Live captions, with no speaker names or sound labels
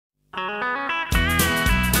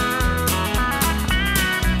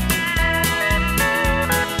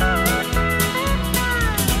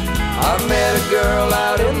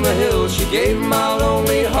she gave my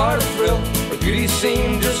lonely heart a thrill. Her beauty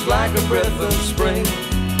seemed just like a breath of spring.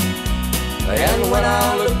 And when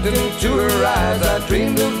I looked into her eyes, I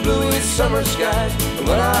dreamed of bluey summer skies. And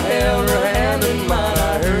when I held her hand in mine,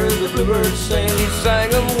 I heard the bluebirds sing. He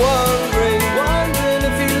sang of wondering, wondering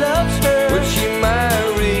if he loves her. Would she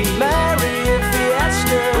marry, marry if he asked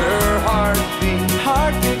her? Would her heart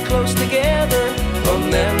beat close together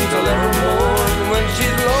from them till evermore? And when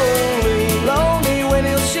she's lonely, lonely when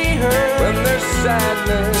he'll see her. When there's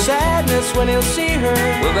sadness, sadness when he'll see her.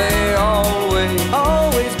 Will they always,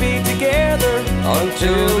 always be together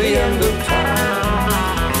until the end of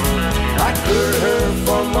time? I courted her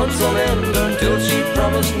for months on end until she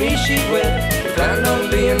promised me she'd wed. We planned on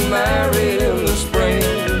being married in the spring.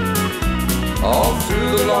 All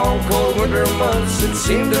through the long cold winter months, it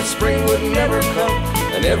seemed that spring would never come.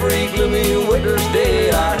 And every gloomy winter's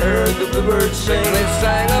day, I heard the bluebirds sing. They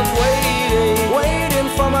sang of waiting, waiting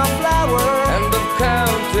for my flower, and of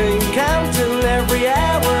counting, counting every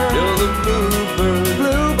hour, till the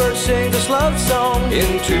bluebirds sing this love song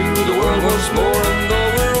into the world once more. And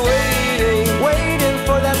though we're waiting, waiting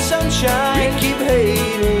for that sunshine, we keep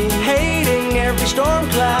hating, hating every storm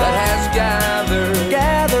cloud that has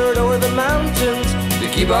gathered over the mountains to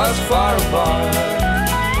keep us far apart.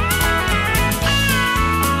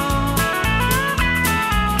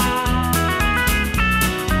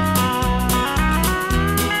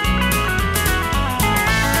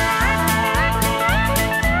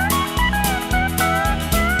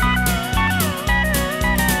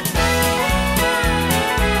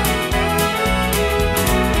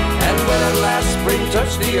 Spring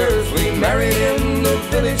touched the earth, we married in the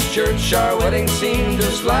village church. Our wedding seemed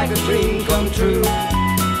just like a dream come true.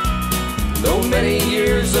 Though many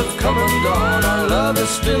years have come and gone, our love is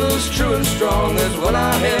still as true and strong as when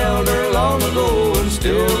I held her long ago. And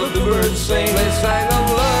still the bluebirds sing, they sang of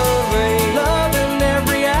loving, loving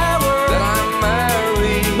every hour, that I'm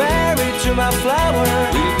married, married to my flower.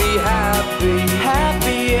 We'll be happy,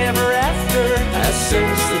 happy ever after, as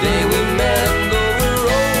since the day we met.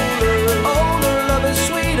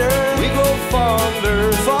 We grow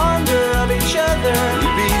fonder, fonder of each other.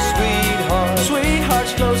 We'll be sweethearts,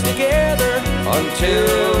 sweethearts close together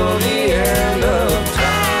until the